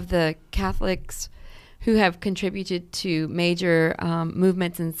the Catholics who have contributed to major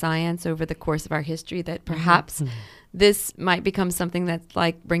movements in science over the course of our history, that perhaps this might become something that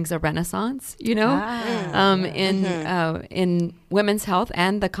brings a renaissance, in women's health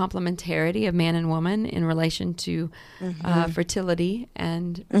and the complementarity of man and woman in relation to fertility.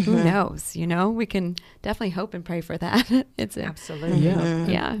 And who knows, we can definitely hope and pray for that. Absolutely.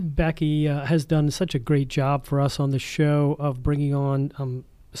 Yeah. Becky has done such a great job for us on the show of bringing on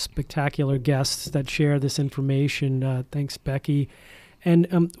spectacular guests that share this information. Thanks, Becky.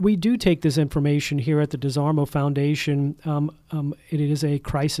 And we do take this information here at the Disarmo Foundation. It is a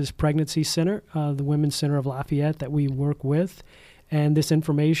crisis pregnancy center, the Women's Center of Lafayette, that we work with. And this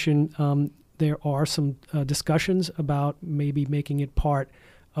information, there are some discussions about maybe making it part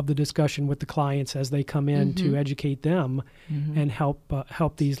of the discussion with the clients as they come in to educate them and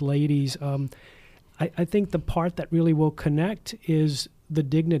help these ladies. I think the part that really will connect is the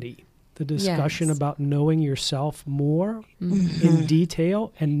dignity. The discussion about knowing yourself more in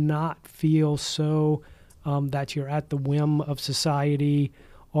detail and not feel so that you're at the whim of society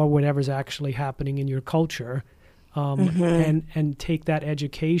or whatever's actually happening in your culture, and take that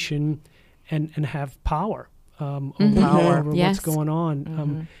education and have power over what's going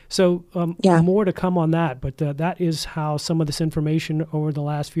on. So more to come on that, but that is how some of this information over the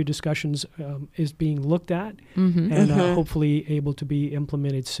last few discussions is being looked at and hopefully able to be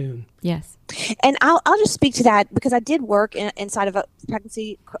implemented soon. Yes. And I'll just speak to that because I did work inside of a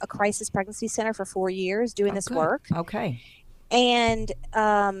crisis pregnancy center for 4 years doing this work. Okay. And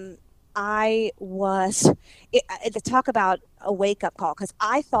I was to talk about a wake up call, because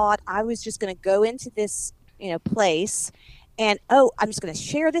I thought I was just going to go into this, place, and I'm just going to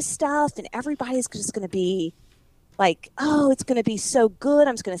share this stuff, and everybody's just going to be like, oh, it's going to be so good.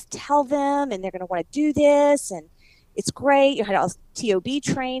 I'm just going to tell them, and they're going to want to do this, and it's great. You had all TOB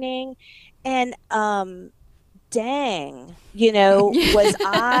training, and dang, was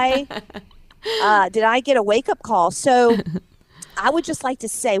I did I get a wake up call? So I would just like to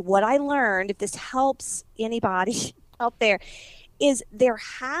say what I learned, if this helps anybody out there, is there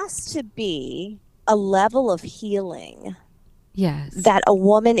has to be a level of healing that a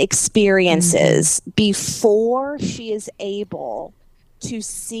woman experiences before she is able to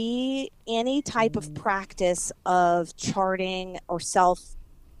see any type of practice of charting or self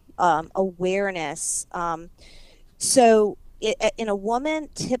awareness. So in a woman,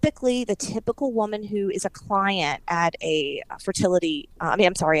 typically the typical woman who is a client at a fertility, at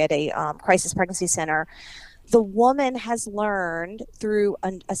a crisis pregnancy center, the woman has learned through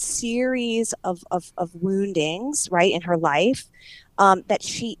a series of woundings, right, in her life, that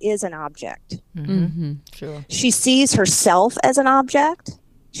she is an object. Sure. She sees herself as an object.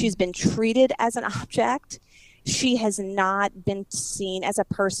 She's been treated as an object. She has not been seen as a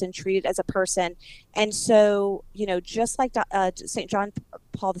person, treated as a person. And so, just like St. John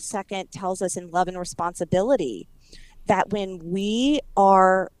Paul II tells us in Love and Responsibility, that when we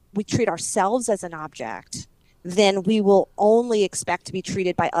treat ourselves as an object, then we will only expect to be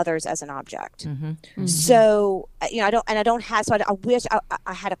treated by others as an object. So, I wish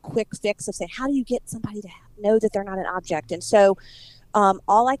I had a quick fix of saying, how do you get somebody to know that they're not an object? And so,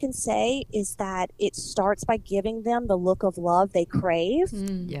 all I can say is that it starts by giving them the look of love they crave.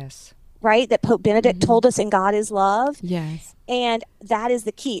 Yes. Right? That Pope Benedict told us, and God is love. Yes. And that is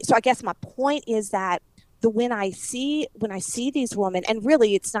the key. So I guess my point is that when I see these women, and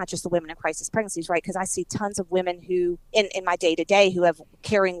really it's not just the women in crisis pregnancies, right? Because I see tons of women who in my day-to-day who have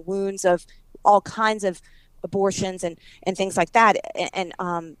carrying wounds of all kinds of abortions and things like that.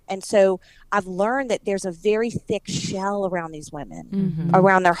 And so I've learned that there's a very thick shell around these women,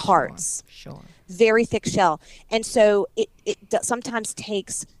 around their hearts. Sure. Very thick shell. And so it sometimes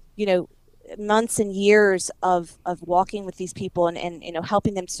takes, months and years of walking with these people and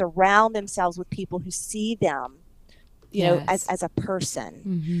helping them surround themselves with people who see them, as a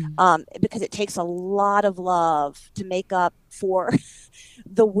person, because it takes a lot of love to make up for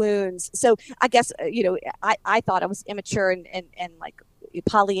the wounds. So I guess, I thought I was immature and like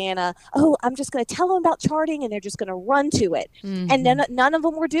Pollyanna. Oh, I'm just going to tell them about charting and they're just going to run to it. And none of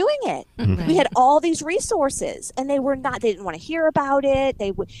them were doing it. We had all these resources and they didn't want to hear about it.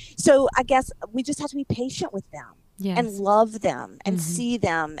 So I guess we just have to be patient with them and love them and see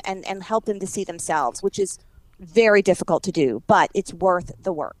them and help them to see themselves, which is very difficult to do, but it's worth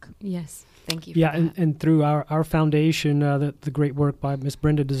the work. Yes. Thank you. Yeah, and through our foundation, the great work by Miss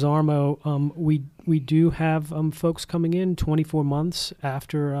Brenda DeZarmo, we do have folks coming in 24 months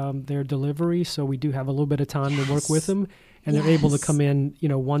after their delivery, so we do have a little bit of time to work with them, and they're able to come in,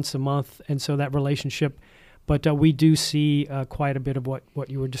 once a month, and so that relationship. But we do see quite a bit of what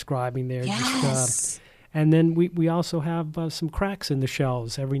you were describing there. Yes. And then we also have some cracks in the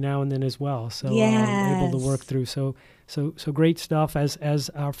shells every now and then as well. So able to work through. So great stuff, as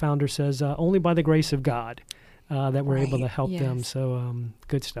our founder says, only by the grace of God that we're able to help them. So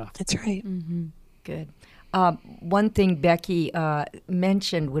good stuff. That's right. Good. One thing Becky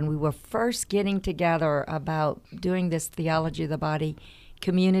mentioned when we were first getting together about doing this Theology of the Body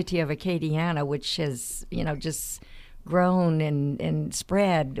community of Acadiana, which has, just grown and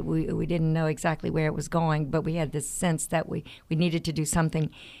spread. We didn't know exactly where it was going, but we had this sense that we needed to do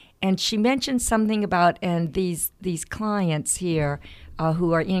something. And she mentioned something about these clients here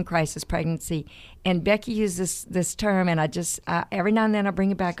who are in crisis pregnancy. And Becky used this term, and I just every now and then I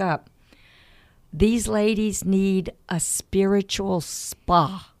bring it back up. These ladies need a spiritual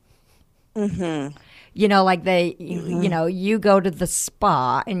spa. Like you go to the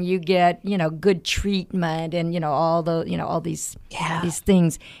spa and you get, good treatment and, all these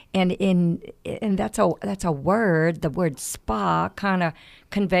things. And that's a word. The word spa kind of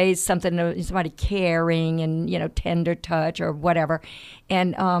conveys something to somebody caring and, tender touch or whatever.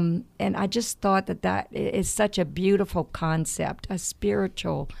 And I just thought that is such a beautiful concept, a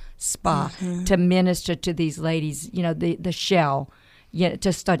spiritual spa to minister to these ladies, the shell.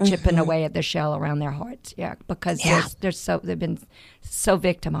 To start chipping away at the shell around their hearts, because they've been so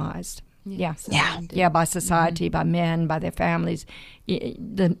victimized, by society, by men, by their families,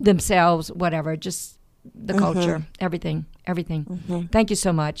 themselves, whatever, just the culture, everything. Thank you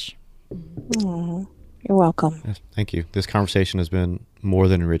so much. You're welcome. Yes, thank you. This conversation has been more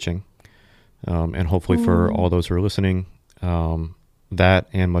than enriching. And hopefully for all those who are listening, that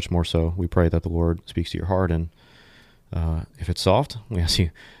and much more so, we pray that the Lord speaks to your heart. And if it's soft, we ask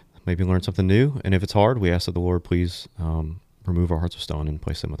you maybe learn something new. And if it's hard, we ask that the Lord please remove our hearts of stone and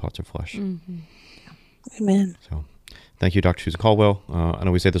place them with hearts of flesh. Mm-hmm. Amen. So thank you, Dr. Susan Caldwell. I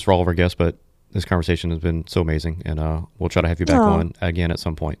know we say this for all of our guests, but this conversation has been so amazing, and we'll try to have you back on again at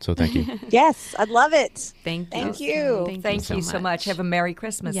some point. So thank you. Yes, I'd love it. Thank you. Thank you. Thank you so much. Have a Merry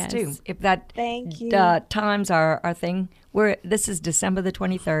Christmas too. If that Thank you. Times our thing. This is December the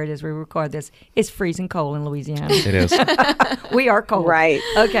 23rd as we record this. It's freezing cold in Louisiana. It is. We are cold. Right.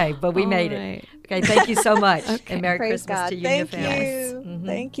 Okay, but we made it. Okay, thank you so much. Okay. And Merry Praise Christmas God. to you and your Thank families. you. Mhm.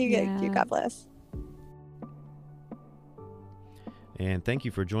 Thank you. Thank you. God bless. And thank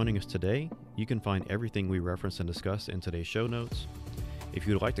you for joining us today. You can find everything we referenced and discussed in today's show notes. If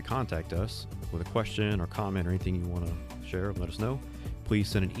you would like to contact us with a question or comment or anything you want to share, let us know. Please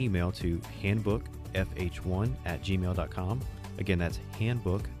send an email to handbookfh1@gmail.com. Again, that's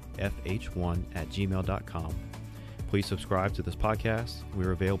handbookfh1@gmail.com. Please subscribe to this podcast.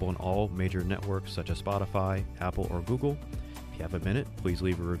 We're available on all major networks such as Spotify, Apple, or Google. If you have a minute, please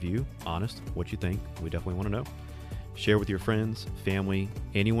leave a review. Honest, what you think. We definitely want to know. Share with your friends, family,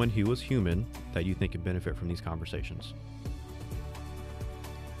 anyone who is human that you think could benefit from these conversations.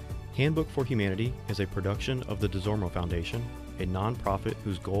 Handbook for Humanity is a production of the DeZormo Foundation, a nonprofit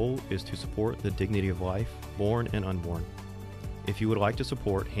whose goal is to support the dignity of life, born and unborn. If you would like to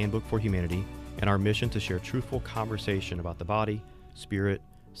support Handbook for Humanity and our mission to share truthful conversation about the body, spirit,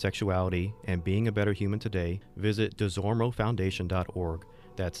 sexuality, and being a better human today, visit DeZormoFoundation.org.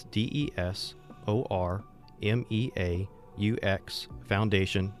 That's DESORMEAUX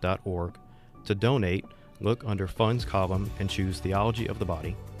Foundation.org. To donate, look under Funds column and choose Theology of the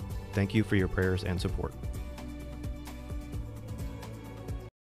Body. Thank you for your prayers and support.